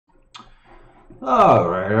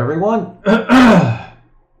Alright, everyone. It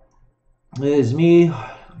is me,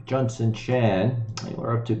 Junson Chan.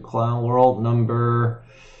 We're up to Clown World number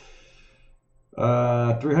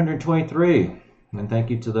 323. And thank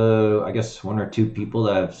you to the, I guess, one or two people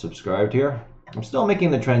that have subscribed here. I'm still making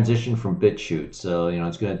the transition from BitChute, so,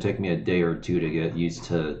 it's going to take me a day or two to get used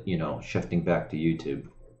to, shifting back to YouTube.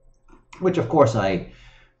 Which, of course, I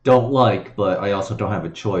don't like, but I also don't have a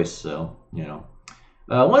choice, so,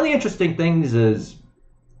 one of the interesting things is,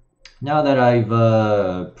 now that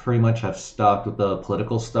I've pretty much have stopped with the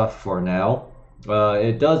political stuff for now,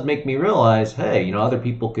 it does make me realize, hey, other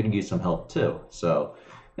people could use some help too. So,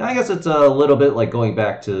 I guess it's a little bit like going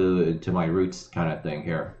back to my roots kind of thing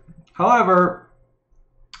here. However,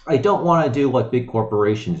 I don't want to do what big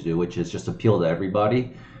corporations do, which is just appeal to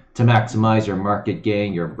everybody to maximize your market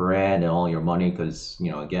gain, your brand, and all your money. Because,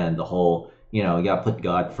 again, the whole, you got to put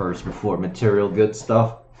God first before material good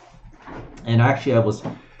stuff. And actually, I was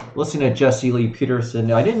listening to Jesse Lee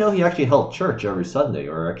Peterson. I didn't know he actually held church every Sunday,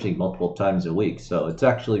 or actually multiple times a week. So it's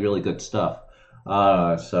actually really good stuff.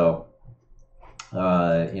 It's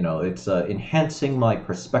enhancing my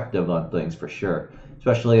perspective on things for sure,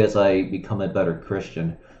 especially as I become a better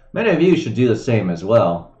Christian. Many of you should do the same as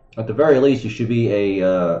well. At the very least, you should be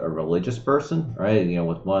a religious person, right?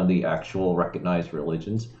 With one of the actual recognized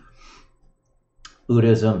religions.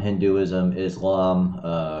 Buddhism, Hinduism, Islam,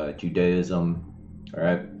 Judaism. All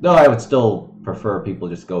right. Though I would still prefer people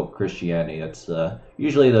just go Christianity. That's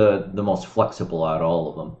usually the most flexible out of all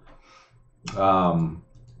of them.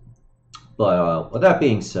 But with that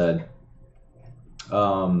being said,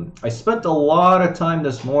 I spent a lot of time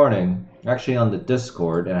this morning actually on the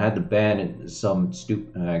Discord, and I had to ban some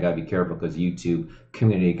stupid. I gotta be careful because YouTube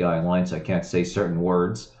community guidelines. So I can't say certain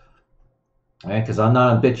words. Right? Because I'm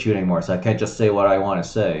not on BitChute anymore, so I can't just say what I want to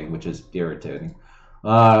say, which is irritating.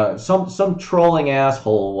 Some trolling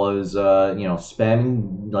asshole was,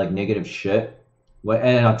 spamming like negative shit.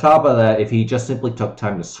 And on top of that, if he just simply took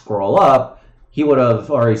time to scroll up, he would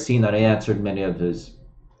have already seen that I answered many of his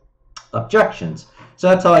objections. So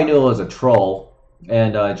that's how I knew it was a troll,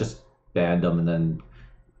 and I just banned him. And then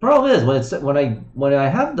problem is when I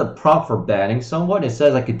have the prompt for banning someone, it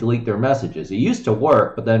says I could delete their messages. It used to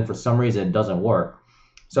work, but then for some reason it doesn't work.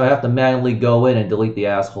 So I have to manually go in and delete the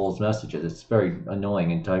asshole's messages. It's very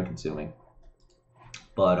annoying and time consuming.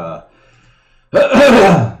 But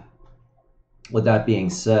with that being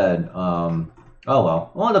said, oh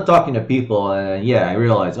well, I wound up talking to people, and yeah, I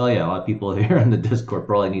realized, oh yeah, a lot of people here in the Discord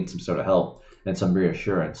probably need some sort of help and some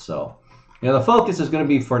reassurance. So, the focus is going to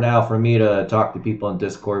be for now for me to talk to people in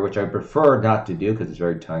Discord, which I prefer not to do because it's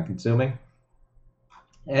very time consuming.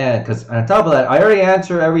 And because on top of that, I already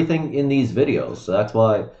answer everything in these videos, so that's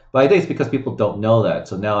why. But I think it's because people don't know that,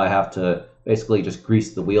 so now I have to basically just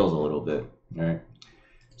grease the wheels a little bit. All right,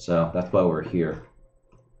 so that's why we're here.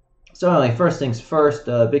 So anyway, first things first,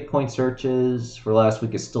 Bitcoin searches for last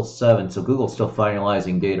week is still 7, so Google's still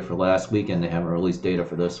finalizing data for last week, and they haven't released data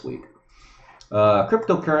for this week.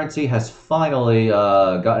 CryptoCurrency has finally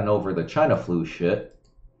gotten over the China flu shit,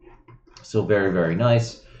 so very, very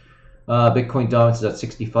nice. Bitcoin dominance is at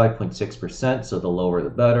 65.6%, so the lower the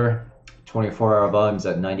better. 24-hour volume is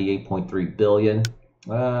at 98.3 billion.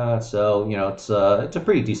 So, it's a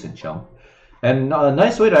pretty decent chunk. And a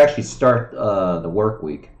nice way to actually start the work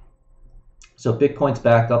week. So Bitcoin's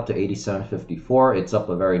back up to 87.54. It's up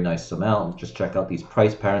a very nice amount. Just check out these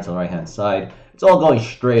price patterns on the right-hand side. It's all going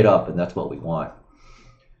straight up, and that's what we want.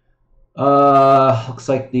 Looks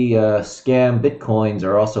like the scam Bitcoins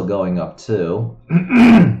are also going up too.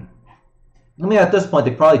 I mean, at this point,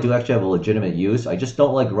 they probably do actually have a legitimate use. I just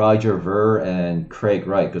don't like Roger Ver and Craig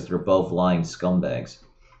Wright because they're both lying scumbags.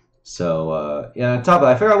 So, on top of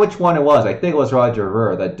that, I figured out which one it was. I think it was Roger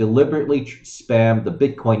Ver that deliberately spammed the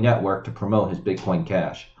Bitcoin network to promote his Bitcoin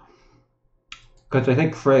Cash. Because I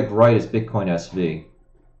think Craig Wright is Bitcoin SV.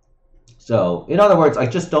 So, in other words, I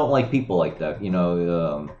just don't like people like that.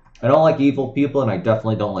 I don't like evil people, and I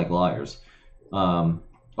definitely don't like liars.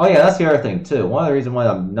 Oh yeah, that's the other thing too. One of the reasons why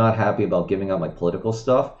I'm not happy about giving up my political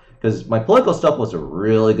stuff, because my political stuff was a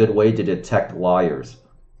really good way to detect liars.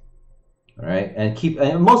 All right, and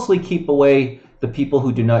mostly keep away the people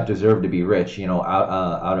who do not deserve to be rich,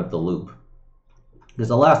 out of the loop. Because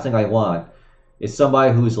the last thing I want is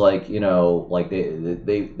somebody who's like, like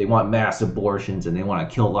they want mass abortions and they want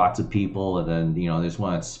to kill lots of people, and then they just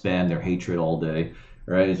want to spam their hatred all day.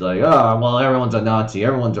 Right? It's like, oh, well, everyone's a Nazi,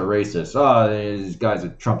 everyone's a racist. Oh, this guy's a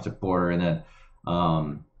Trump supporter, and then,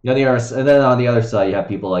 and then on the other side, you have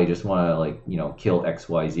people that just want to kill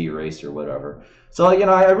XYZ race or whatever. So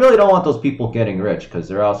I really don't want those people getting rich because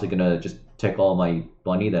they're also gonna just take all my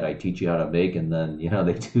money that I teach you how to make, and then, you know,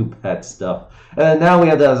 they do bad stuff. And now we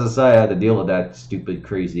have to, as a society, have to deal with that stupid,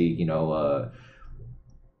 crazy, you know,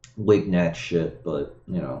 wig-nat shit. But,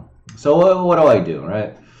 you know, so what do I do,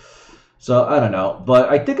 right? So I don't know, but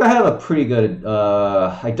I think I have a pretty good,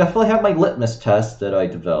 I definitely have my litmus test that I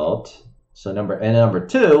developed. So number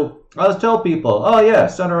two, I always tell people, oh yeah,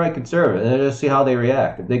 center-right conservative, and just see how they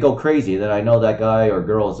react. If they go crazy, then I know that guy or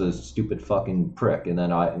girl is a stupid fucking prick, and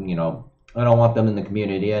then I don't want them in the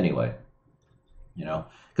community anyway. You know,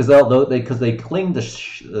 because they cling to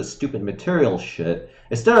the stupid material shit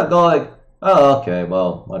instead of going, oh, okay,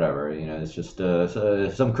 well, whatever. You know, it's just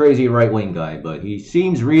some crazy right-wing guy, but he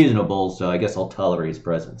seems reasonable, so I guess I'll tolerate his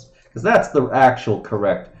presence. Because that's the actual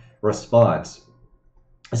correct response.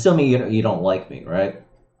 Assuming you don't like me, right?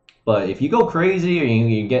 But if you go crazy or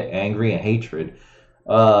you get angry and hatred,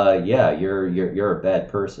 yeah, you're a bad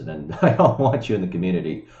person, and I don't want you in the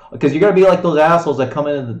community. Because you're gonna be like those assholes that come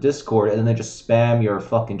into the Discord and then they just spam your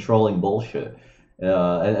fucking trolling bullshit.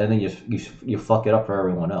 And then you fuck it up for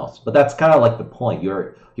everyone else. But that's kind of like the point.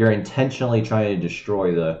 You're intentionally trying to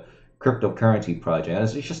destroy the cryptocurrency project,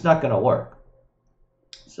 and it's just not going to work.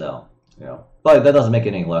 So, you know, but that doesn't make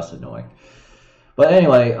it any less annoying. But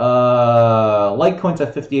anyway, Litecoin's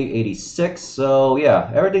at 58.86. So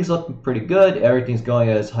yeah, everything's looking pretty good. Everything's going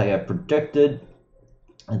as I have predicted,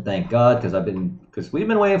 and thank God, because we've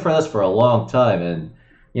been waiting for this for a long time, and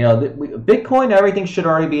you know, Bitcoin, everything should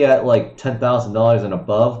already be at like $10,000 and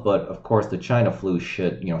above, but of course the China flu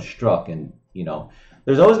shit, you know, struck, and you know,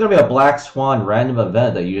 there's always going to be a black swan random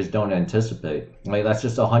event that you just don't anticipate. Like that's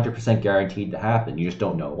just 100% guaranteed to happen. You just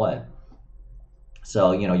don't know when.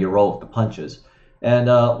 So you know, you roll with the punches, and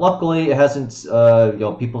luckily it hasn't. You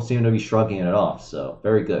know, people seem to be shrugging it off, so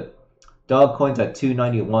very good. Dogecoin's at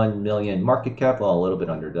 291 million market cap, well, a little bit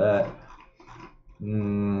under that.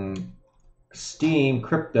 Steam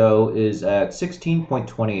crypto is at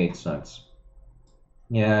 16.28 cents.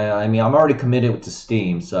 Yeah, I mean, I'm already committed to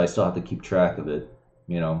Steam, so I still have to keep track of it.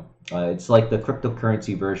 You know, it's like the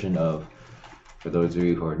cryptocurrency version of, for those of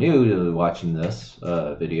you who are new to watching this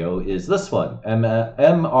video, is this one,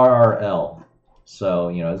 MRRL. So,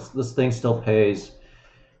 you know, this thing still pays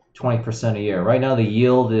 20% a year. Right now, the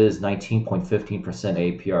yield is 19.15%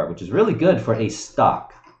 APR, which is really good for a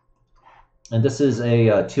stock. And this is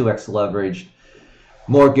a 2x leveraged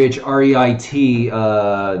mortgage REIT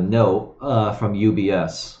note from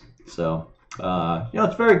UBS. So, you know,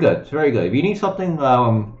 it's very good. It's very good. If you need something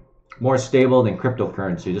more stable than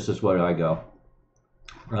cryptocurrency, this is where I go.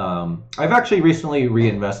 I've actually recently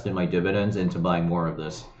reinvested my dividends into buying more of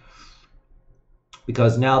this.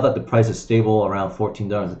 Because now that the price is stable around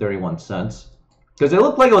 $14.31, because it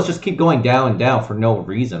looked like it was just keep going down and down for no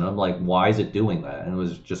reason. I'm like, why is it doing that? And it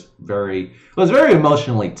was just very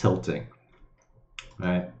emotionally tilting.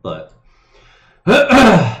 Right? But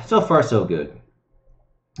so far so good.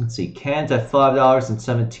 Let's see, cans at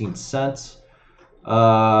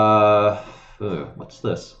 $5.17. What's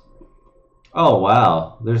this? Oh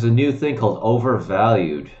wow, there's a new thing called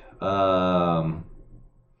overvalued.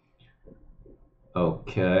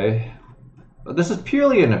 Okay. This is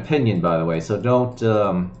purely an opinion, by the way, so don't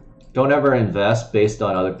ever invest based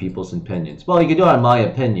on other people's opinions. Well, you can do it on my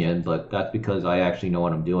opinion, but that's because I actually know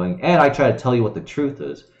what I'm doing, and I try to tell you what the truth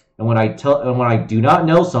is. And when I do not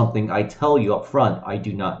know something, I tell you up front, I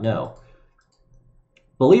do not know.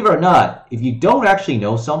 Believe it or not, if you don't actually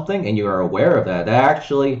know something and you are aware of that, that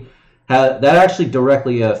actually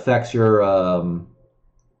directly affects your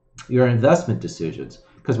investment decisions.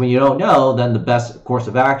 Because when you don't know, then the best course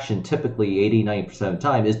of action, typically 80-90% of the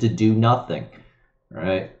time, is to do nothing,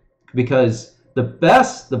 right? Because the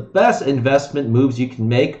best investment moves you can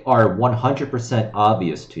make are 100%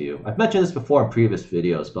 obvious to you. I've mentioned this before in previous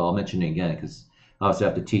videos, but I'll mention it again because I also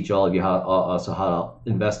have to teach all of you how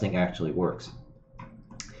investing actually works.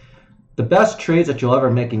 The best trades that you'll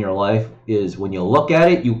ever make in your life is when you look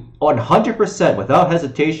at it, you 100% without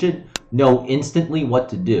hesitation know instantly what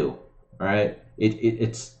to do, all right?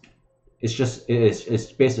 It's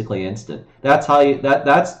basically instant. That's how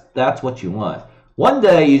that's what you want. One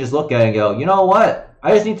day you just look at it and go, you know what?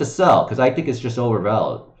 I just need to sell because I think it's just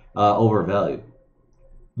overvalued. Now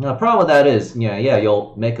the problem with that is, yeah,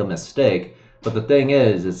 you'll make a mistake, but the thing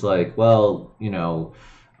is, it's like, well, you know,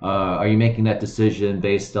 are you making that decision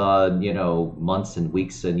based on, you know, months and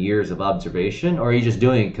weeks and years of observation, or are you just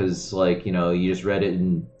doing it because, like, you know, you just read it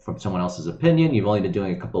from someone else's opinion, you've only been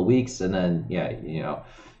doing it a couple of weeks, and then, yeah, you know,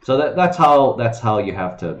 so that's how you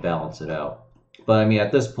have to balance it out. But I mean,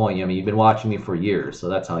 at this point, I mean, you've been watching me for years, so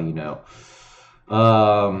that's how you know.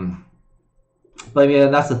 But I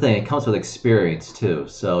mean, that's the thing. It comes with experience too.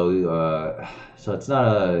 So it's not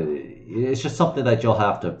a. It's just something that you'll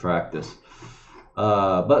have to practice.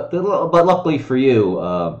 But luckily for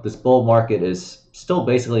you, this bull market is still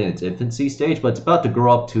basically in its infancy stage, but it's about to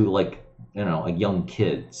grow up to like a young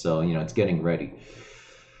kid. So it's getting ready.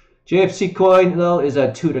 JFC coin though is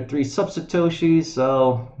at 2 to 3 sub-satoshis,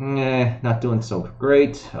 so not doing so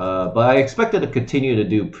great. But I expect it to continue to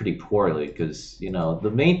do pretty poorly because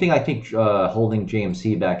the main thing I think holding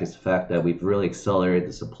JMC back is the fact that we've really accelerated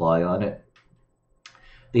the supply on it.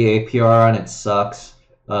 The APR on it sucks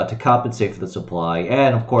to compensate for the supply,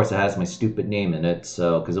 and of course it has my stupid name in it,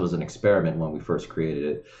 so because it was an experiment when we first created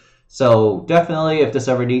it. So definitely, if this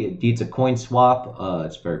ever needs a coin swap,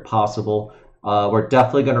 it's very possible. We're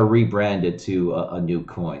definitely going to rebrand it to a new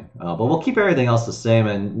coin, but we'll keep everything else the same,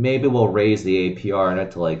 and maybe we'll raise the APR on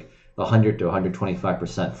it to like 100 to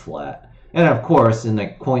 125% flat. And of course, in the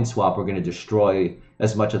coin swap, we're going to destroy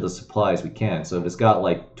as much of the supply as we can. So if it's got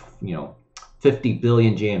like 50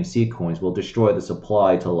 billion JMC coins, we'll destroy the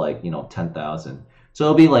supply to like 10,000. So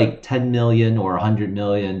it'll be like 10 million or 100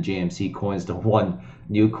 million JMC coins to one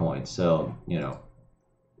new coin. So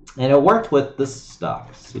and it worked with this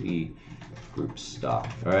stock, City Group stock.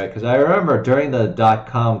 All right, because I remember during the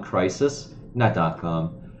dot-com crisis, not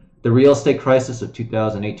dot-com, the real estate crisis of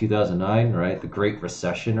 2008, 2009, right, the Great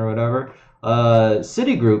Recession or whatever,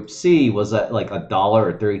 Citigroup C was at like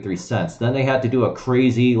 $1.33. Then they had to do a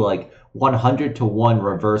crazy like 100 to 1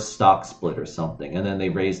 reverse stock split or something, and then they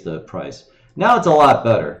raised the price. Now it's a lot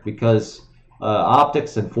better because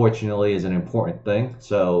optics, unfortunately, is an important thing,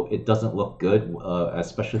 so it doesn't look good,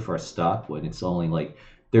 especially for a stock when it's only like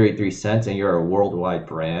 33 cents and you're a worldwide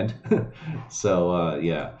brand. So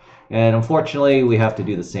yeah, and unfortunately we have to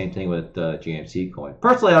do the same thing with GMC coin.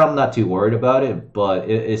 Personally, I'm not too worried about it, but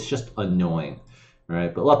it's just annoying,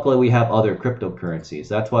 right? But luckily we have other cryptocurrencies.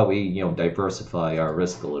 That's why we diversify our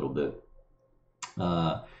risk a little bit.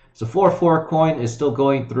 So 404 coin is still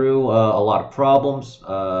going through a lot of problems.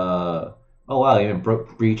 Oh wow, even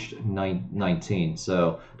breached 19.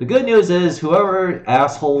 So the good news is whoever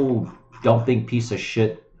asshole dumping piece of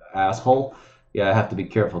shit asshole, yeah, I have to be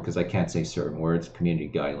careful because I can't say certain words,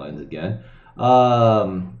 community guidelines again.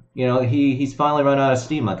 He's finally run out of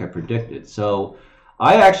steam like I predicted. So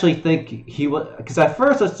I actually think he was, because at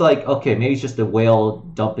first it's like, okay, maybe he's just a whale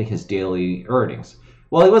dumping his daily earnings.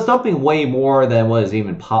 Well, he was dumping way more than was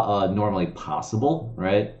even normally possible,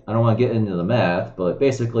 right? I don't want to get into the math, but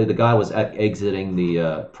basically the guy was exiting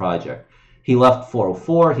the project. He left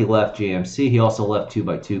 404, he left JMC, he also left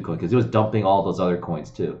 2x2 coin because he was dumping all those other coins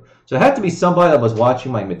too. So it had to be somebody that was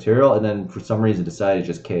watching my material and then for some reason decided to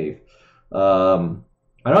just cave. I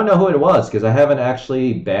don't know who it was because I haven't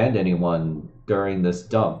actually banned anyone during this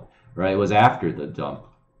dump, right? It was after the dump.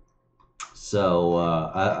 So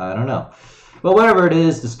I don't know. But whatever it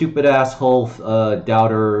is, the stupid asshole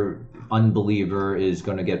doubter unbeliever is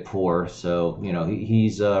going to get poor. So,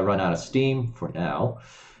 he's run out of steam for now.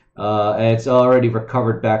 And it's already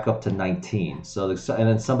recovered back up to 19. So, and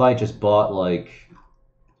then somebody just bought like,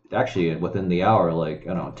 actually within the hour, like,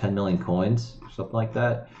 I don't know, 10 million coins or something like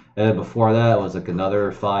that. And then before that, it was like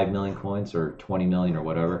another 5 million coins or 20 million or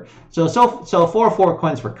whatever. So 404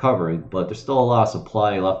 coins recovering, but there's still a lot of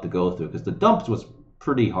supply left to go through because the dumps was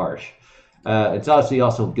pretty harsh. It's obviously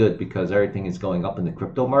also good because everything is going up in the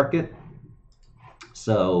crypto market.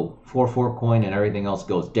 So 404 coin and everything else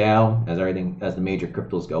goes down as the major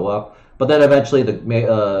cryptos go up. But then eventually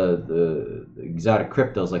the exotic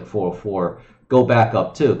cryptos like 404 go back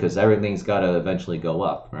up too because everything's got to eventually go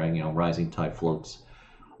up, right? Rising tide floats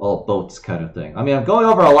all boats kind of thing. I mean, I'm going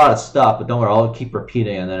over a lot of stuff, but don't worry, I'll keep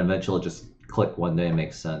repeating and then eventually it'll just click one day and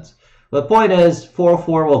make sense. But the point is,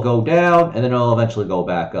 404 will go down, and then it'll eventually go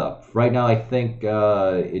back up. Right now, I think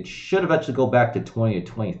it should eventually go back to 20 to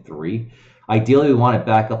 23. Ideally, we want it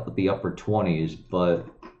back up at the upper 20s, but,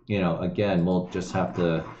 again, we'll just have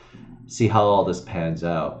to see how all this pans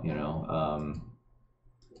out,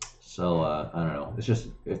 So, I don't know. It's just,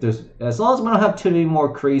 as long as we don't have too many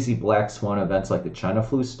more crazy black swan events like the China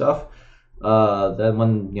flu stuff, then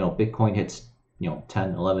when, Bitcoin hits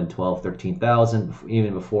 10, 11, 12, 13,000,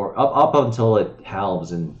 even before, up until it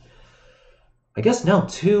halves in, I guess now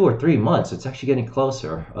 2 or 3 months. It's actually getting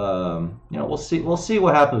closer. We'll see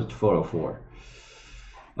what happens to 404.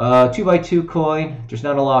 2x2 coin, there's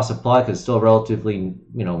not a lot of supply because it's still relatively,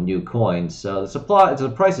 new coins. So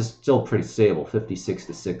the price is still pretty stable, 56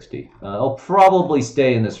 to 60. It'll probably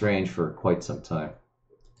stay in this range for quite some time.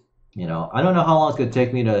 I don't know how long it's going to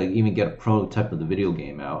take me to even get a prototype of the video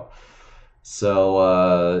game out.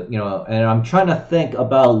 So, and I'm trying to think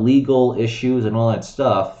about legal issues and all that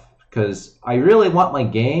stuff because I really want my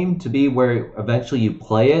game to be where eventually you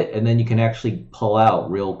play it and then you can actually pull out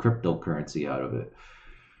real cryptocurrency out of it.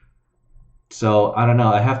 So I don't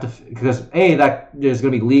know. I have to, because A, that there's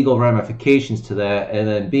going to be legal ramifications to that, and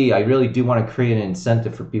then B, I really do want to create an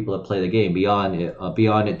incentive for people to play the game beyond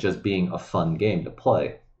it just being a fun game to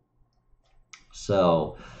play.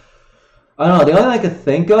 So I don't know. The only thing I could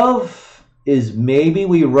think of is maybe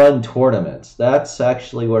we run tournaments. That's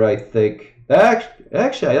actually what I think.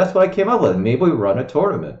 Actually, that's what I came up with. Maybe we run a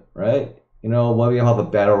tournament, right? You know, maybe we'll have a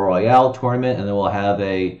battle royale tournament, and then we'll have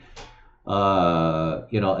a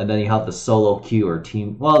and then you have the solo queue or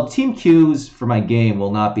team. Well, team queues for my game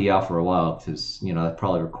will not be out for a while because that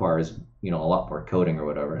probably requires a lot more coding or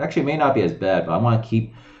whatever. Actually, it may not be as bad, but I want to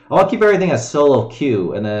keep everything as solo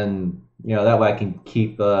queue, and then that way I can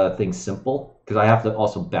keep things simple because I have to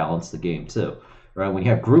also balance the game too, right? When you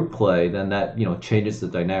have group play, then that changes the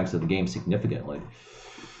dynamics of the game significantly.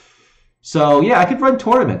 So yeah, I could run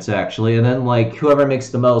tournaments actually, and then like whoever makes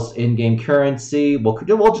the most in-game currency, we'll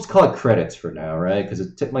just call it credits for now, right?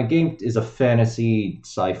 Because my game is a fantasy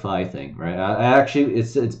sci-fi thing, right?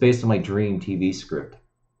 It's based on my dream TV script,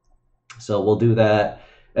 so we'll do that,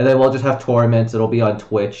 and then we'll just have tournaments. It'll be on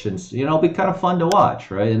Twitch, and it'll be kind of fun to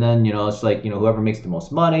watch, right? And then it's like whoever makes the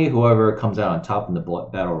most money, whoever comes out on top in the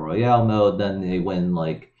battle royale mode, then they win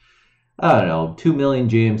like, I don't know, 2 million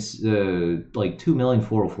James, like 2 million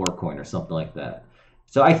 404 coin or something like that.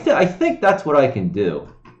 So I think that's what I can do.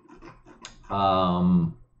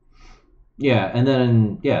 And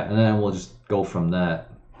then we'll just go from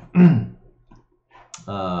that.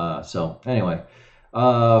 So anyway,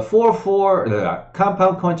 404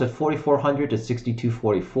 compound coins at 4,400 to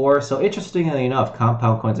 6,244. So interestingly enough,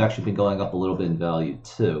 compound coins actually been going up a little bit in value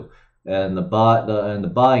too. And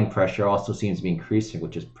the buying pressure also seems to be increasing,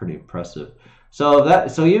 which is pretty impressive.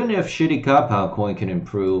 So even if shitty compound coin can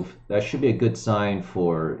improve, that should be a good sign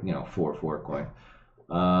for 404 coin.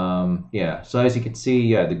 So as you can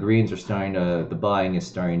see, the greens are the buying is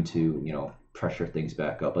starting to pressure things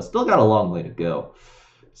back up, but still got a long way to go.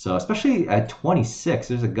 So especially at 26,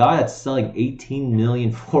 there's a guy that's selling 18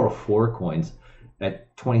 million 404 coins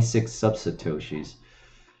at 26 sub-satoshis.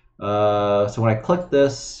 So when I click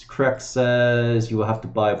this, correct says you will have to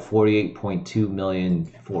buy 48.2 million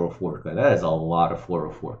 404 coin. That is a lot of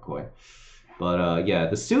 404 coin. But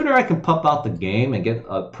the sooner I can pump out the game and get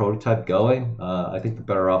a prototype going, I think the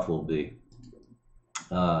better off we'll be.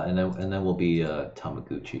 And then we'll be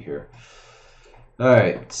Tamaguchi here. All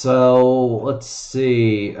right, so let's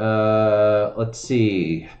see.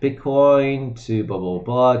 Bitcoin to blah, blah,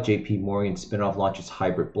 blah. JP Morgan spinoff launches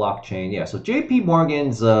hybrid blockchain. Yeah, so JP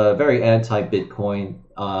Morgan's very anti-Bitcoin.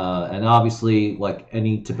 And obviously, like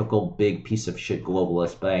any typical big piece of shit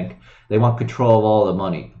globalist bank, they want control of all the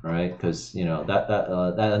money, right? Because,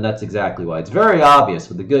 and that's exactly why. It's very obvious.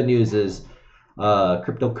 But the good news is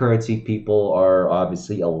cryptocurrency people are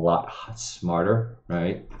obviously a lot smarter,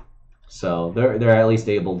 right? So they're at least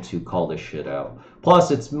able to call this shit out.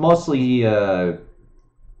 Plus, it's mostly, a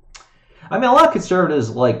lot of conservatives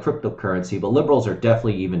like cryptocurrency, but liberals are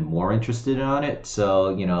definitely even more interested in it. So,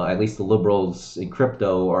 at least the liberals in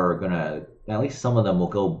crypto are gonna, at least some of them will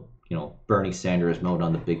go, Bernie Sanders mode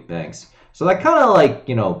on the big banks. So that kind of like,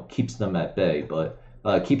 keeps them at bay, but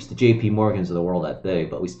keeps the JP Morgans of the world at bay.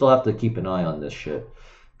 But we still have to keep an eye on this shit.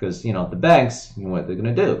 Because, the banks, what they're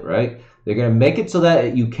going to do, right? They're going to make it so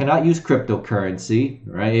that you cannot use cryptocurrency,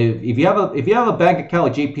 right? If you have a bank account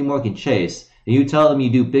with JP Morgan Chase and you tell them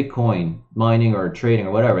you do Bitcoin mining or trading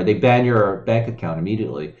or whatever, they ban your bank account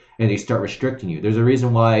immediately and they start restricting you. There's a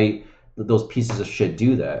reason why those pieces of shit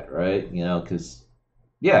do that, right? Because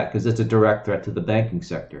it's a direct threat to the banking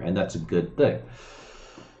sector, and that's a good thing.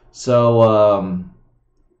 So,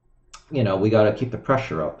 we got to keep the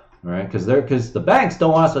pressure up. Right, because the banks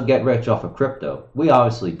don't want us to get rich off of crypto. We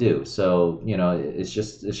obviously do. So it's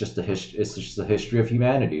just the history of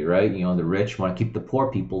humanity, right? The rich want to keep the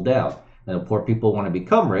poor people down, and the poor people want to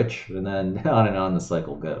become rich, and then on and on the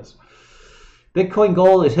cycle goes. Bitcoin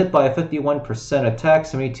Gold is hit by a 51% attack.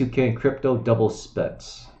 72K in crypto, double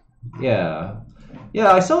spent. Yeah,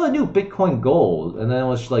 I saw the new Bitcoin Gold, and then it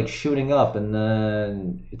was like shooting up, and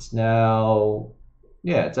then it's now,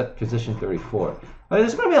 it's at position 34.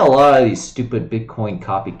 There's going to be a lot of these stupid Bitcoin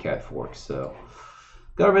copycat forks. So,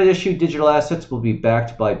 government-issued digital assets will be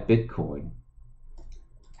backed by Bitcoin.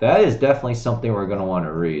 That is definitely something we're going to want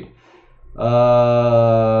to read.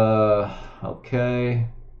 Okay.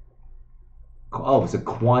 Oh, it's a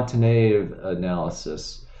quantitative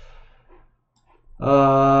analysis.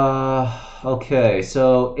 Okay,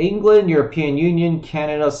 so England, European Union,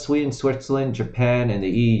 Canada, Sweden, Switzerland, Japan, and the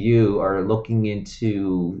EU are looking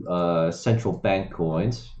into central bank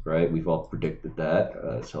coins, right? We've all predicted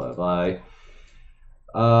that, so have I.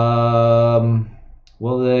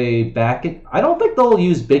 Will they back it? I don't think they'll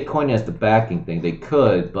use Bitcoin as the backing thing. They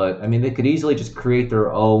could, but I mean, they could easily just create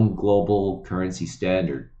their own global currency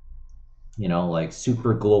standard, you know, like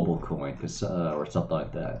super global coin or something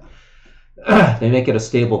like that. They make it a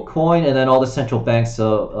stable coin, and then all the central banks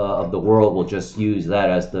of the world will just use that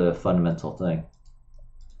as the fundamental thing.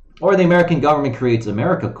 Or the American government creates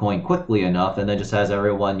America coin quickly enough, and then just has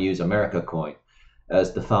everyone use America coin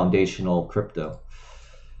as the foundational crypto.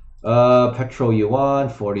 Petro yuan,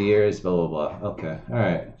 40 years, blah, blah, blah. Okay, all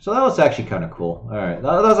right. So that was actually kind of cool. All right,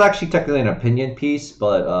 that was actually technically an opinion piece,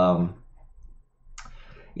 but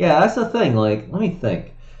yeah, that's the thing. Like, let me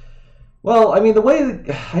think. Well, I mean, the way,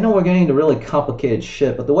 I know we're getting into really complicated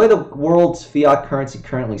shit, but the way the world's fiat currency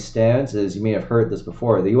currently stands is, you may have heard this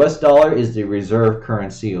before, the US dollar is the reserve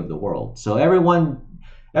currency of the world. So everyone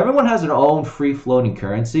has their own free-floating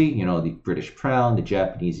currency, you know, the British pound, the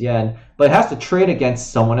Japanese yen, but it has to trade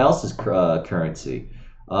against someone else's currency,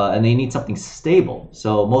 and they need something stable.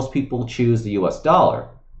 So most people choose the US dollar,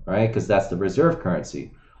 right, because that's the reserve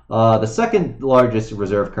currency. The second largest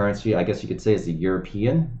reserve currency, I guess you could say, is the euro.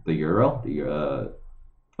 I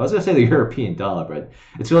was going to say the European dollar, but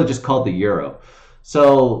it's really just called the euro.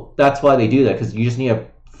 So that's why they do that, because you just need a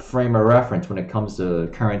frame of reference when it comes to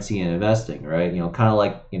currency and investing, right? You know, kind of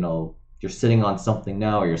like, you know, you're sitting on something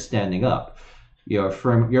now or you're standing up. Your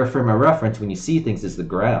frame of reference when you see things is the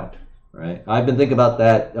ground, right? I've been thinking about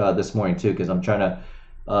that this morning too, because I'm trying to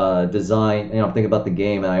design, you know, I'm thinking about the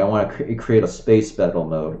game, and I want to create a space battle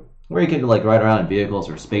mode where you can like ride around in vehicles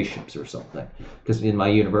or spaceships or something, because in my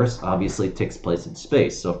universe obviously it takes place in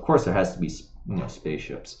space, so of course there has to be, you know,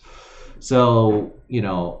 spaceships. So, you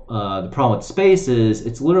know, the problem with space is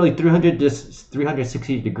it's literally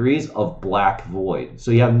 360 degrees of black void,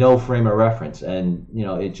 so you have no frame of reference, and you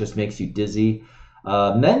know, it just makes you dizzy.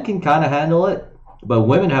 Men can kind of handle it, but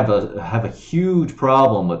women have a huge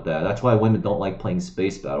problem with that. That's why women don't like playing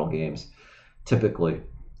space battle games, typically.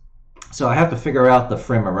 So I have to figure out the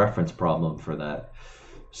frame of reference problem for that.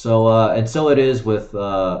 So and so it is with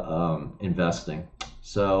investing.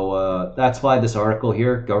 So that's why this article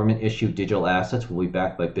here, government issued digital assets will be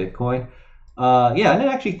backed by Bitcoin. Yeah, I didn't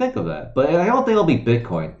actually think of that, but I don't think it'll be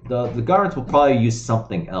Bitcoin. The governments will probably use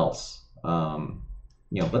something else.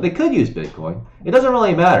 You know, but they could use Bitcoin. It doesn't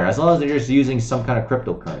really matter as long as they're just using some kind of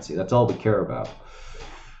cryptocurrency. That's all we care about.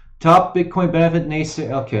 Top Bitcoin benefit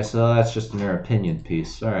nation. Okay, so that's just an opinion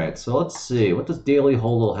piece. All right, so let's see. What does Daily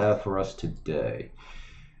Hodl have for us today?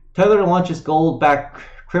 Tether launches gold-backed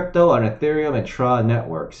crypto on Ethereum and Tron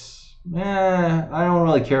networks. I don't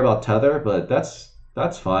really care about Tether, but that's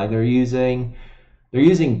fine. They're using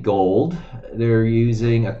gold, they're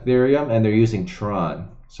using Ethereum, and they're using Tron.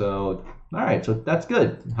 So all right, so that's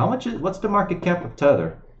good. What's the market cap of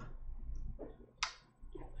Tether?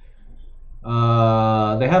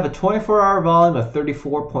 They have a 24-hour volume of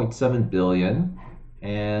 34.7 billion,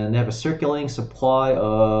 and they have a circulating supply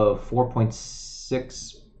of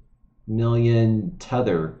 4.6 million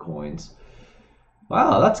Tether coins.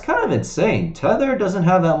 Wow, that's kind of insane. Tether doesn't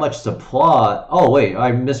have that much supply. Oh wait,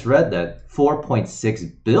 I misread that.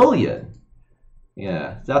 4.6 billion.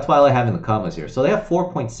 Yeah, that's why I have in the comments here. So they have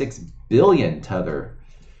 4.6 billion Tether.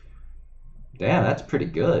 Damn, that's pretty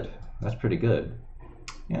good. That's pretty good.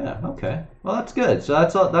 Yeah, okay. Well, that's good. So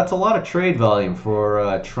that's a lot of trade volume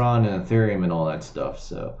for Tron and Ethereum and all that stuff.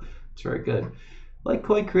 So it's very good.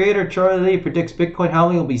 Litecoin creator Charlie Lee predicts Bitcoin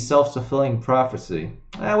halving will be self-fulfilling prophecy.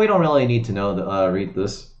 We don't really need to know read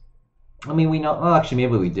this. I mean, we know. Oh, actually,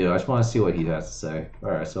 maybe we do. I just want to see what he has to say.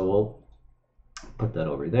 All right, so we'll put that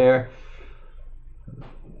over there.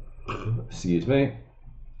 Excuse me.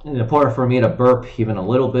 It's important for me to burp even a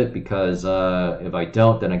little bit, because if I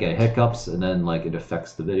don't, then I get hiccups, and then like it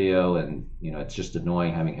affects the video, and you know, it's just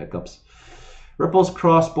annoying having hiccups. Ripple's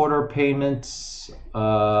cross-border payments.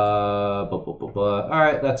 All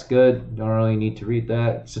right, that's good. Don't really need to read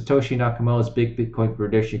that. Satoshi Nakamoto's big Bitcoin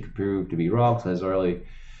prediction could prove to be wrong. So that's early.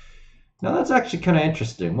 Now that's actually kind of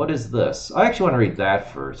interesting. What is this? I actually want to read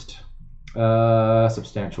that first.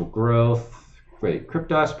 Substantial growth. Wait,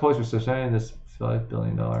 crypto as opposed to sustaining this $5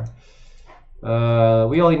 billion.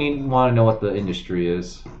 We only want to know what the industry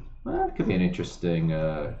is. Well, it could be an interesting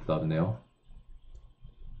thumbnail.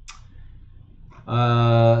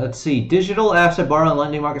 Let's see. Digital asset borrowing and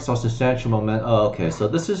lending market saw substantial momentum. Oh, okay. So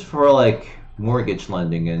this is for like mortgage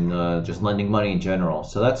lending and just lending money in general.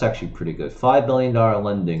 So that's actually pretty good. $5 billion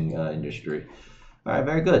lending industry. All right,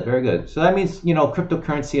 very good, very good. So that means, you know,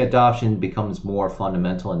 cryptocurrency adoption becomes more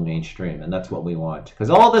fundamental and mainstream, and that's what we want.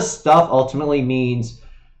 Because all this stuff ultimately means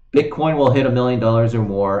Bitcoin will hit $1 million or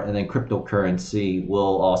more, and then cryptocurrency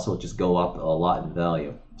will also just go up a lot in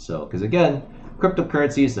value. So, because again,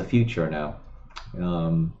 cryptocurrency is the future now.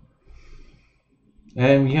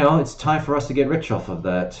 And, you know, it's time for us to get rich off of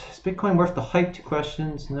that. Is Bitcoin worth the hype? 2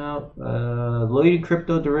 questions. No. Leading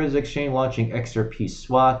crypto derivatives exchange launching XRP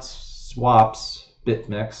swaps.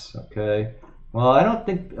 BitMEX. Okay. Well, I don't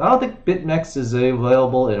think BitMEX is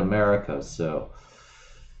available in America. So,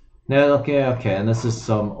 now okay. And this is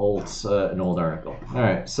some an old article. All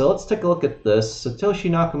right. So let's take a look at this.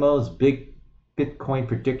 Satoshi Nakamoto's big Bitcoin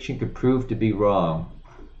prediction could prove to be wrong.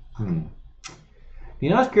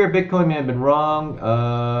 The Oscar Bitcoin may have been wrong.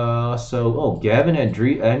 Gavin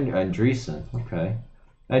Andreessen. Okay.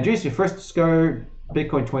 Andreessen first discovered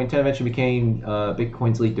Bitcoin 2010, eventually became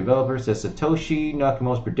Bitcoin's lead developer. Says Satoshi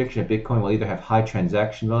Nakamoto's prediction that Bitcoin will either have high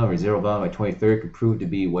transaction volume or zero volume by 2030 could prove to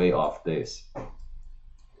be way off base.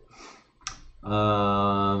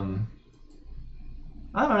 I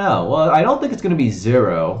don't know. Well, I don't think it's going to be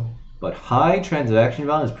zero, but high transaction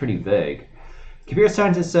volume is pretty vague. Computer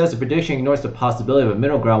scientist says the prediction ignores the possibility of a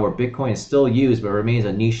middle ground where Bitcoin is still used but remains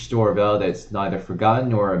a niche store of value that's neither forgotten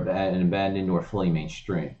nor abandoned nor fully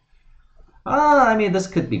mainstream. I mean, this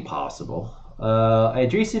could be possible.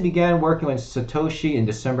 Andreessen began working with Satoshi in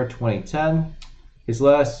December 2010. His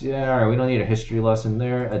last, all right, we don't need a history lesson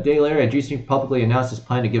there. A day later, Andreessen publicly announced his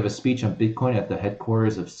plan to give a speech on Bitcoin at the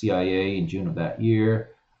headquarters of CIA in June of that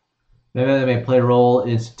year. Maybe they may play a role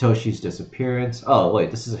in Satoshi's disappearance. Oh, wait,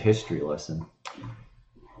 this is a history lesson.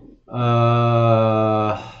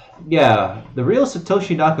 Yeah, the real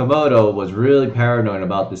Satoshi Nakamoto was really paranoid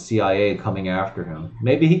about the CIA coming after him.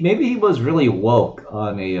 Maybe he was really woke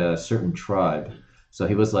on a certain tribe. So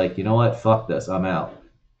he was like, you know what, fuck this, I'm out.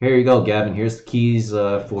 Here you go, Gavin, here's the keys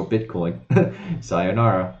for Bitcoin.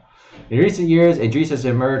 Sayonara. In recent years, Andreessen has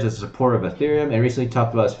emerged as a supporter of Ethereum and recently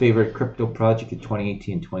talked about his favorite crypto project in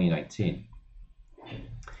 2018 and 2019.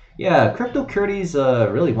 Yeah, cryptocurrencies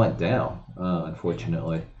really went down,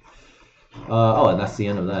 unfortunately. And that's the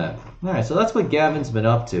end of that. All right, so that's what Gavin's been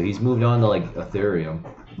up to. He's moved on to like Ethereum.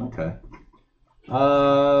 Okay.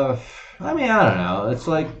 I mean, I don't know. It's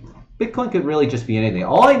like Bitcoin could really just be anything.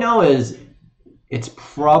 All I know is it's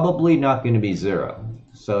probably not going to be zero.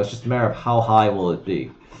 So it's just a matter of how high will it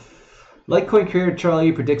be. Litecoin creator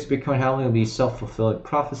Charlie predicts Bitcoin halving will be self-fulfilling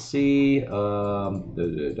prophecy.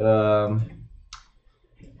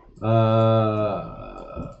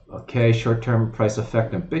 Okay, short-term price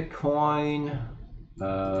effect on Bitcoin.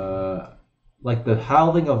 Like the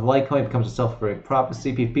halving of Litecoin becomes a self-fulfilling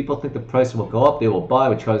prophecy. If people think the price will go up, they will buy,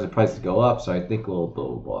 which causes the price to go up. So I think we'll blah,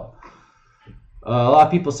 blah, blah. A lot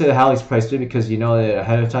of people say the halving's priced in because you know that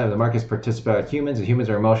ahead of time the markets participate with humans, and humans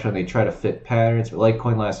are emotional and they try to fit patterns. With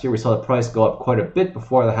Litecoin last year, we saw the price go up quite a bit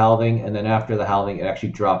before the halving, and then after the halving, it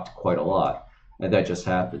actually dropped quite a lot. And that just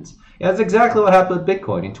happens. Yeah, that's exactly what happened with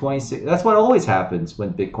Bitcoin in 2016. That's what always happens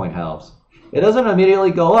when Bitcoin halves. It doesn't immediately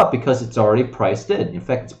go up because it's already priced in. In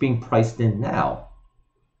fact, it's being priced in now.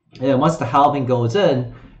 And once the halving goes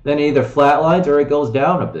in, then it either flatlines or it goes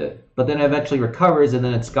down a bit. But then it eventually recovers and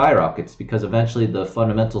then it skyrockets because eventually the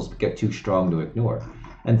fundamentals get too strong to ignore.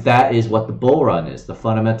 And that is what the bull run is. The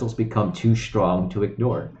fundamentals become too strong to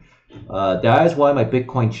ignore. That is why my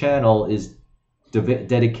Bitcoin channel is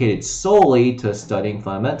dedicated solely to studying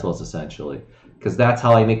fundamentals, essentially, because that's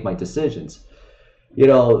how I make my decisions. You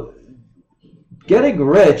know, getting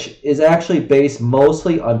rich is actually based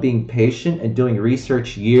mostly on being patient and doing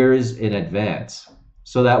research years in advance,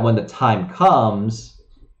 so that when the time comes,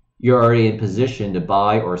 you're already in position to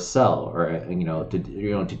buy or sell, or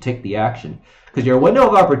to take the action, because your window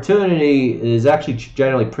of opportunity is actually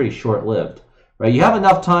generally pretty short-lived. Right, you have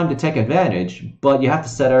enough time to take advantage, but you have to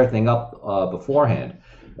set everything up beforehand,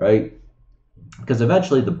 right? Because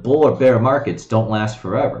eventually the bull or bear markets don't last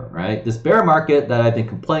forever, right? This bear market that I've been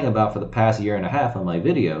complaining about for the past year and a half on my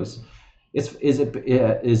videos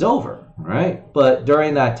is over, right? But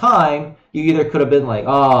during that time, you either could have been like,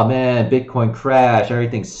 oh man, Bitcoin crashed,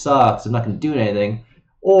 everything sucks, I'm not going to do anything.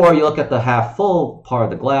 Or you look at the half full part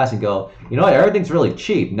of the glass and go, you know what, everything's really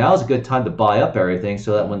cheap. Now's a good time to buy up everything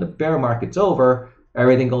so that when the bear market's over,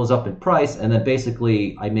 everything goes up in price, and then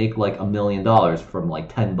basically I make like $1 million from like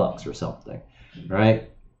 $10 or something,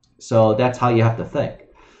 right? So that's how you have to think.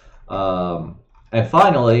 And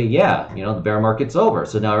finally, yeah, you know, the bear market's over,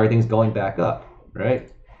 so now everything's going back up,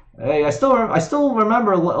 right? Hey, I still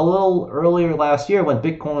remember a little earlier last year when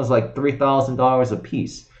Bitcoin was like $3,000 a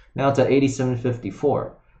piece. Now it's at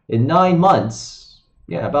 $87.54. In 9 months,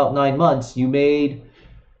 yeah, about 9 months, you made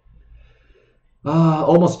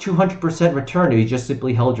almost 200% return if you just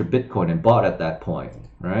simply held your Bitcoin and bought at that point,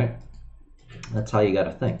 right? That's how you got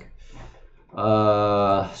to think.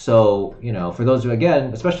 So, you know, for those who,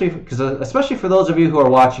 again, especially for those of you who are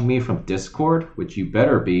watching me from Discord, which you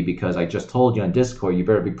better be, because I just told you on Discord, you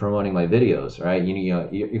better be promoting my videos, right? You know,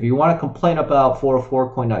 if you want to complain about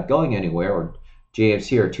 404 coin not going anywhere, or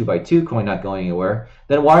JFC or 2x2 coin not going anywhere,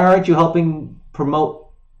 then why aren't you helping promote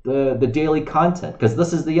the daily content? Because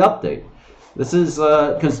this is the update. This is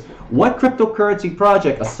because what cryptocurrency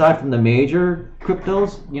project, aside from the major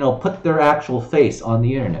cryptos, you know, put their actual face on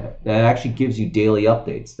the internet that actually gives you daily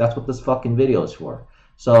updates? That's what this fucking video is for.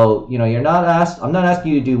 So, you know, I'm not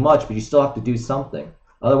asking you to do much, but you still have to do something.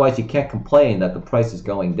 Otherwise, you can't complain that the price is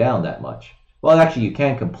going down that much. Well, actually, you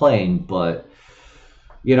can complain, but,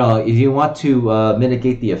 you know, if you want to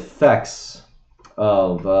mitigate the effects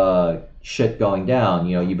of shit going down,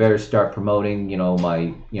 you know, you better start promoting, you know,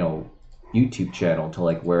 my, you know, YouTube channel to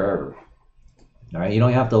like wherever. All right, you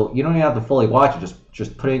don't have to fully watch it.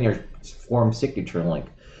 Just put in your forum signature link.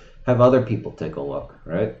 Have other people take a look,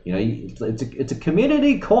 right? You know, it's a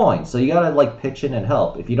community coin, so you gotta like pitch in and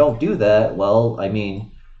help. If you don't do that, well, I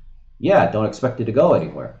mean, yeah, don't expect it to go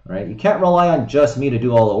anywhere, right? You can't rely on just me to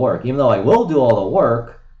do all the work. Even though I will do all the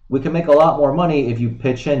work, we can make a lot more money if you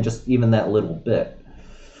pitch in just even that little bit.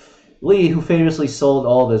 Lee, who famously sold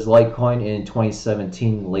all of his Litecoin in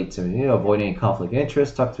 2017, late 17, avoiding any conflict of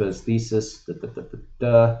interest, talked to his thesis.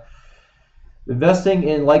 Investing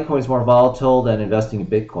in Litecoin is more volatile than investing in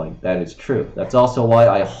Bitcoin. That is true. That's also why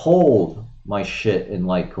I hold my shit in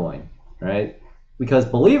Litecoin, right? Because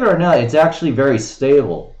believe it or not, it's actually very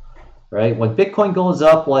stable, right? When Bitcoin goes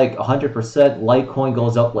up like 100%, Litecoin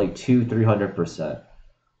goes up like 200-300%.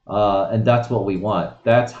 And that's what we want.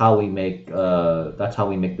 That's how we make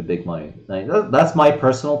the big money. That's my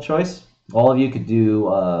personal choice. All of you could do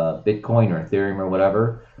Bitcoin or Ethereum or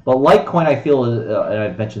whatever. But Litecoin, I feel, and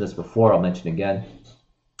I've mentioned this before, I'll mention again.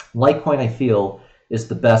 Litecoin, I feel, is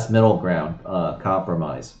the best middle ground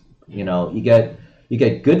compromise. You know, you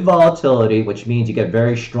get good volatility, which means you get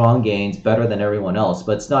very strong gains, better than everyone else.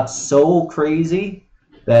 But it's not so crazy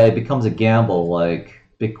that it becomes a gamble like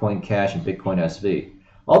Bitcoin Cash and Bitcoin SV.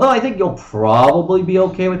 Although I think you'll probably be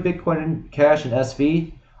okay with Bitcoin Cash and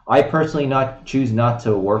SV, I personally choose not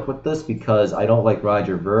to work with this because I don't like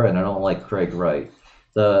Roger Ver and I don't like Craig Wright,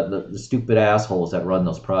 the stupid assholes that run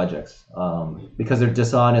those projects, because they're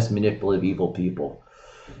dishonest, manipulative, evil people,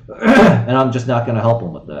 and I'm just not going to help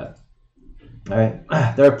them with that. All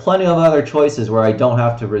right, there are plenty of other choices where I don't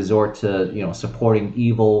have to resort to, you know, supporting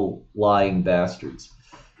evil, lying bastards.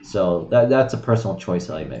 So that's a personal choice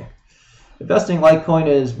I make. Investing in Litecoin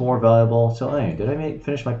is more valuable. So, hey, did I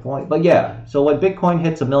finish my point? But yeah, so when Bitcoin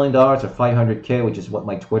hits $1 million or 500K, which is what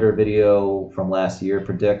my Twitter video from last year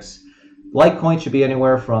predicts, Litecoin should be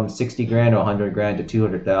anywhere from 60 grand to 100 grand to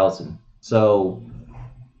 200,000. So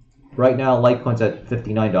right now, Litecoin's at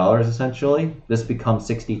 $59 essentially. This becomes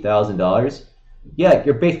 $60,000. Yeah,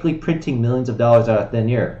 you're basically printing millions of dollars out of thin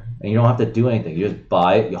air, and you don't have to do anything. You just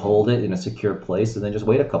buy it, you hold it in a secure place, and then just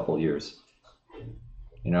wait a couple of years.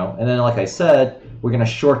 You know, and then like I said, we're going to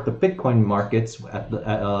short the Bitcoin markets at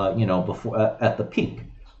the you know, before at the peak,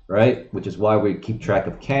 right? Which is why we keep track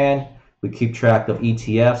of CAN, we keep track of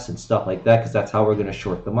ETFs and stuff like that, because that's how we're going to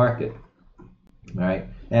short the market, right?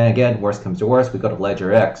 And again, worst comes to worst, we go to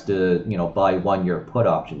Ledger X to, you know, buy 1 year put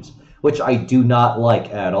options, which I do not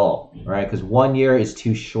like at all, right? Because 1 year is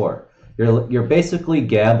too short. You're basically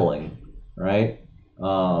gambling, right?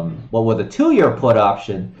 But with a 2 year put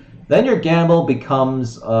option, then your gamble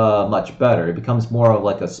becomes much better. It becomes more of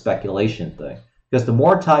like a speculation thing. Because the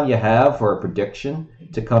more time you have for a prediction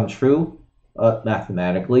to come true,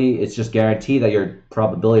 mathematically, it's just guaranteed that your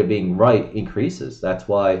probability of being right increases. That's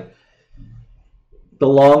why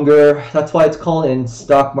that's why it's called in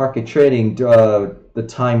stock market trading the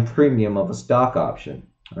time premium of a stock option,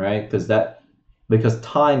 right? Because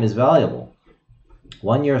time is valuable.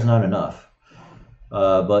 1 year is not enough.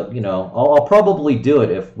 But you know, I'll probably do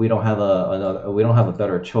it if we don't have a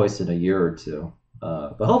better choice in a year or two.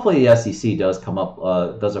 But hopefully the SEC does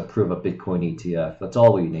does approve a Bitcoin ETF. That's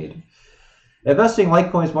all we need. Investing in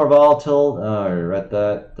Litecoin is more volatile. I read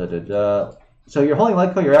that. So you're holding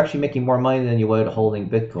Litecoin, you're actually making more money than you would holding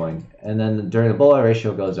Bitcoin. And then during the bull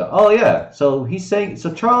ratio goes up. Oh yeah. So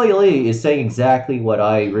Charlie Lee is saying exactly what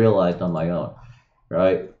I realized on my own,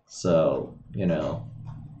 right? So, you know,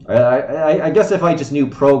 I guess if I just knew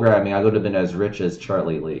programming, I would have been as rich as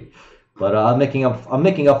Charlie Lee. But I'm making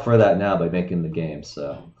up for that now by making the game.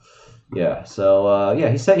 So Yeah. So yeah,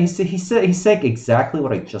 he said exactly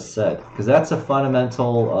what I just said, because that's a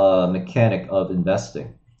fundamental mechanic of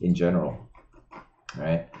investing in general,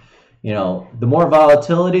 right? You know, the more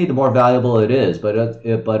volatility, the more valuable it is.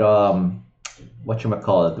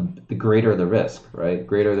 Whatchamacallit, the greater the risk, right?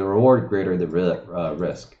 Greater the reward, greater the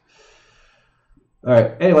risk. All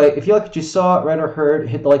right. Anyway, if you like what you saw, read, or heard,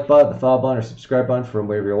 hit the like button, the follow button, or subscribe button from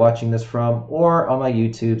wherever you're watching this from, or on my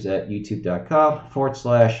YouTubes at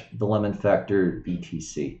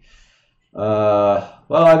youtube.com/TheLemonFactorBTC. Well,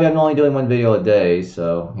 I've been only doing one video a day,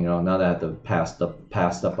 so you know now that I have to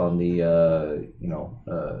pass up on the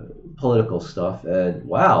political stuff. And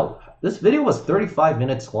wow, this video was 35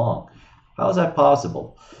 minutes long. How is that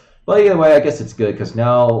possible? But either way, I guess it's good because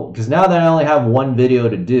now that I only have one video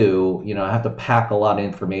to do, you know, I have to pack a lot of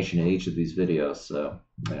information in each of these videos. So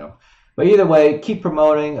you know, but either way, keep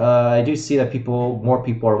promoting. I do see that more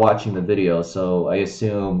people are watching the video, so I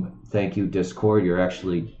assume, thank you Discord, you're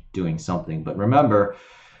actually doing something. But remember,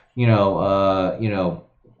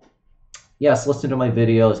 yes, listen to my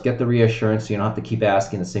videos, get the reassurance so you don't have to keep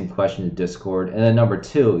asking the same question in Discord. And then number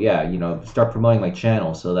two, yeah, start promoting my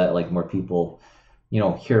channel so that like more people,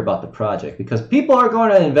 hear about the project, because people are going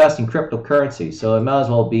to invest in cryptocurrency. So it might as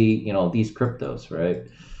well be, these cryptos, right?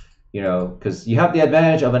 Because you have the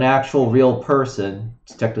advantage of an actual real person,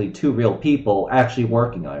 it's technically two real people actually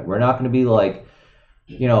working on it. We're not going to be like,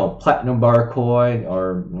 platinum bar coin,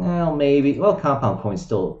 or compound coin's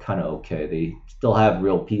still kind of okay. They still have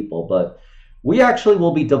real people, but we actually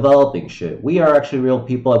will be developing shit. We are actually real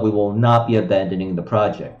people, and we will not be abandoning the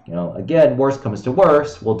project. Again, worst comes to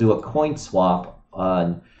worst, we'll do a coin swap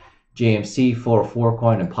on JMC 404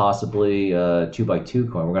 coin and possibly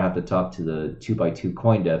 2x2 coin. We're gonna have to talk to the 2x2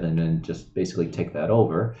 coin dev and then just basically take that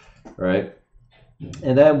over, right?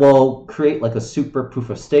 And then we'll create like a super proof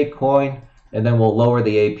of stake coin, and then we'll lower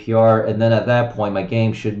the APR, and then at that point my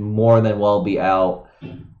game should more than well be out.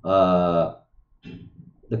 The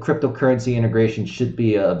cryptocurrency integration should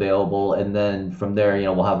be available, and then from there,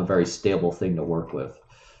 we'll have a very stable thing to work with.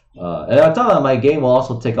 And on top of that, my game will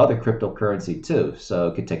also take other cryptocurrency too. So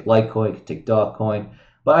it could take Litecoin, it could take Dogecoin,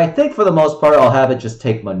 but I think for the most part I'll have it just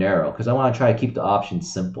take Monero, because I want to try to keep the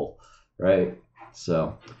options simple, right?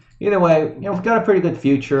 So either way, we've got a pretty good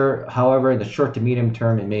future. However, in the short to medium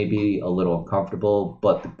term, it may be a little uncomfortable.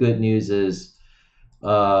 But the good news is,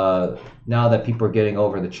 now that people are getting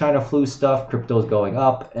over the China flu stuff, crypto is going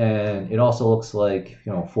up, and it also looks like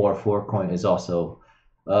 404 coin is also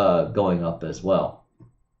going up as well.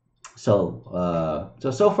 So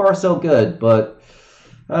so far so good, but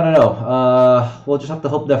I don't know. We'll just have to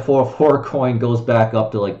hope that 404 coin goes back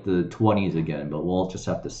up to like the 20s again. But we'll just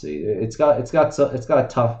have to see. It's got a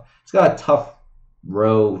tough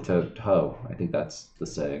row to hoe. I think that's the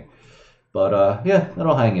saying. But yeah,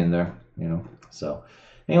 it'll hang in there. So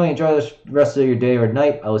anyway, enjoy the rest of your day or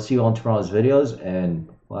night. I will see you on tomorrow's videos. And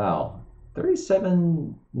wow,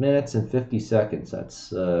 37 minutes and 50 seconds.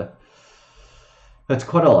 That's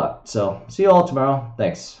quite a lot. So see you all tomorrow.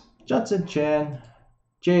 Thanks. Junson Chan,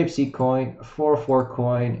 JFC coin, 404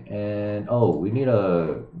 coin, and oh, we need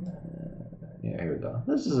a yeah, here we go.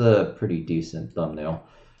 This is a pretty decent thumbnail.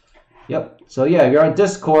 Yep. So yeah, if you're on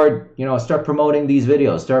Discord, start promoting these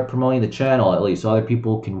videos. Start promoting the channel at least, so other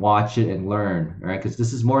people can watch it and learn. All right, because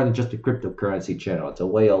this is more than just a cryptocurrency channel. It's a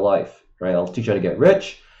way of life. Right. I'll teach you how to get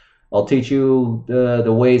rich. I'll teach you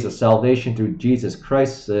the ways of salvation through Jesus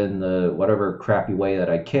Christ in whatever crappy way that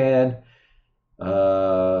I can.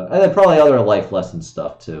 And then probably other life lesson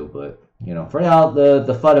stuff too. But, for now,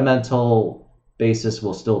 the fundamental basis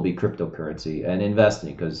will still be cryptocurrency and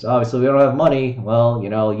investing. Because obviously we don't have money. Well,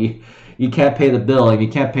 you can't pay the bill. If you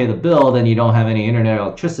can't pay the bill, then you don't have any internet or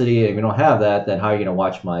electricity. If you don't have that, then how are you going to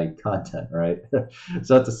watch my content, right?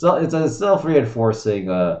 So it's a self-reinforcing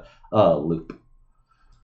loop.